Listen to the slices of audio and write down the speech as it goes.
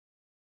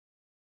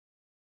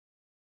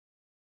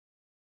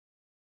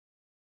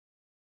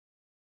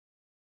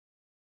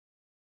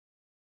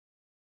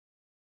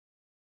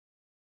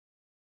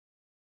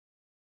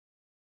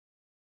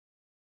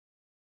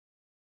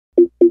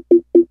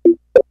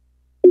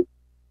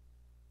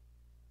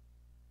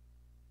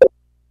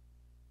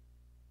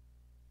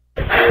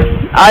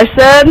I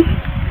said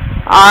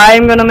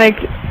I'm gonna make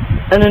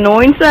an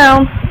annoying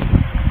sound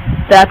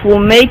that will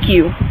make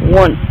you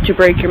want to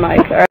break your mic,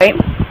 alright?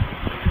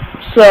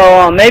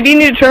 So, maybe you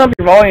need to turn up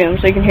your volume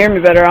so you can hear me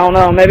better, I don't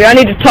know. Maybe I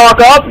need to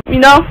talk up, you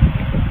know?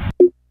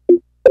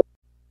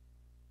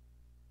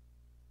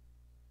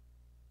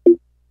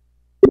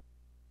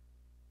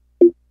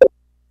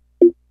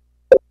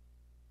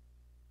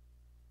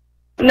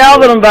 Now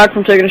that I'm back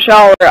from taking a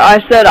shower, I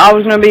said I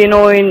was gonna be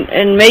annoying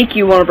and make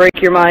you want to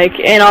break your mic,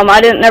 and I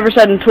never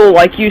said until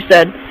like you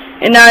said,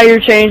 and now you're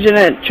changing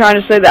it,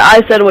 trying to say that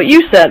I said what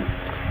you said.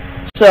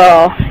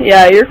 So,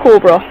 yeah, you're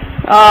cool, bro.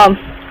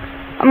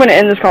 I'm gonna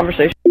end this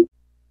conversation.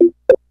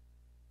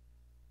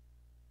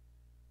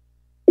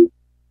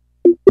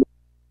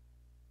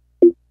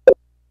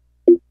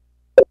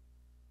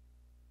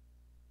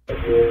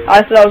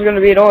 I said I was gonna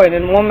be annoying,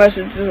 and one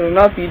message isn't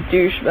enough, you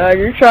douchebag.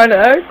 You're trying to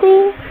act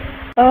cool?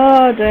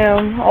 Oh,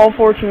 damn. All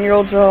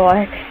 14-year-olds are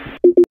alike.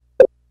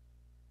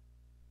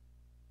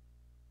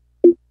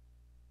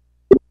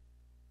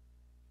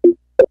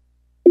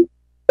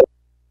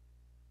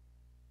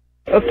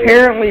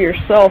 Apparently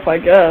yourself, I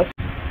guess.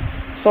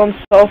 Some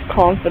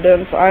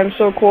self-confidence. I'm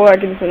so cool I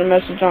can send a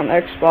message on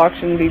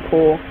Xbox and be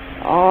cool.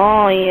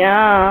 Oh,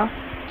 yeah.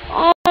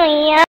 Oh,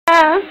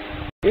 yeah.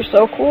 You're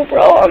so cool,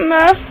 bro. I'm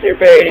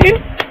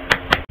masturbating.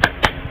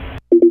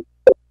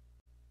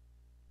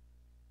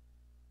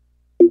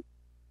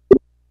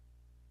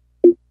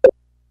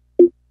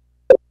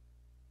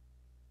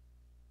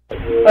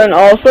 And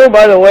also,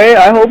 by the way,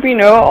 I hope you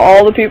know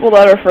all the people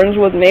that are friends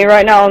with me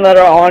right now and that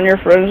are on your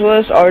friends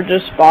list are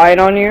just spying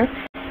on you.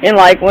 And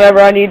like, whenever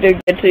I need to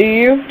get to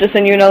you, to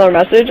send you another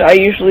message, I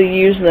usually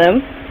use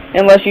them,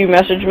 unless you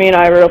message me and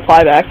I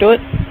reply back to it.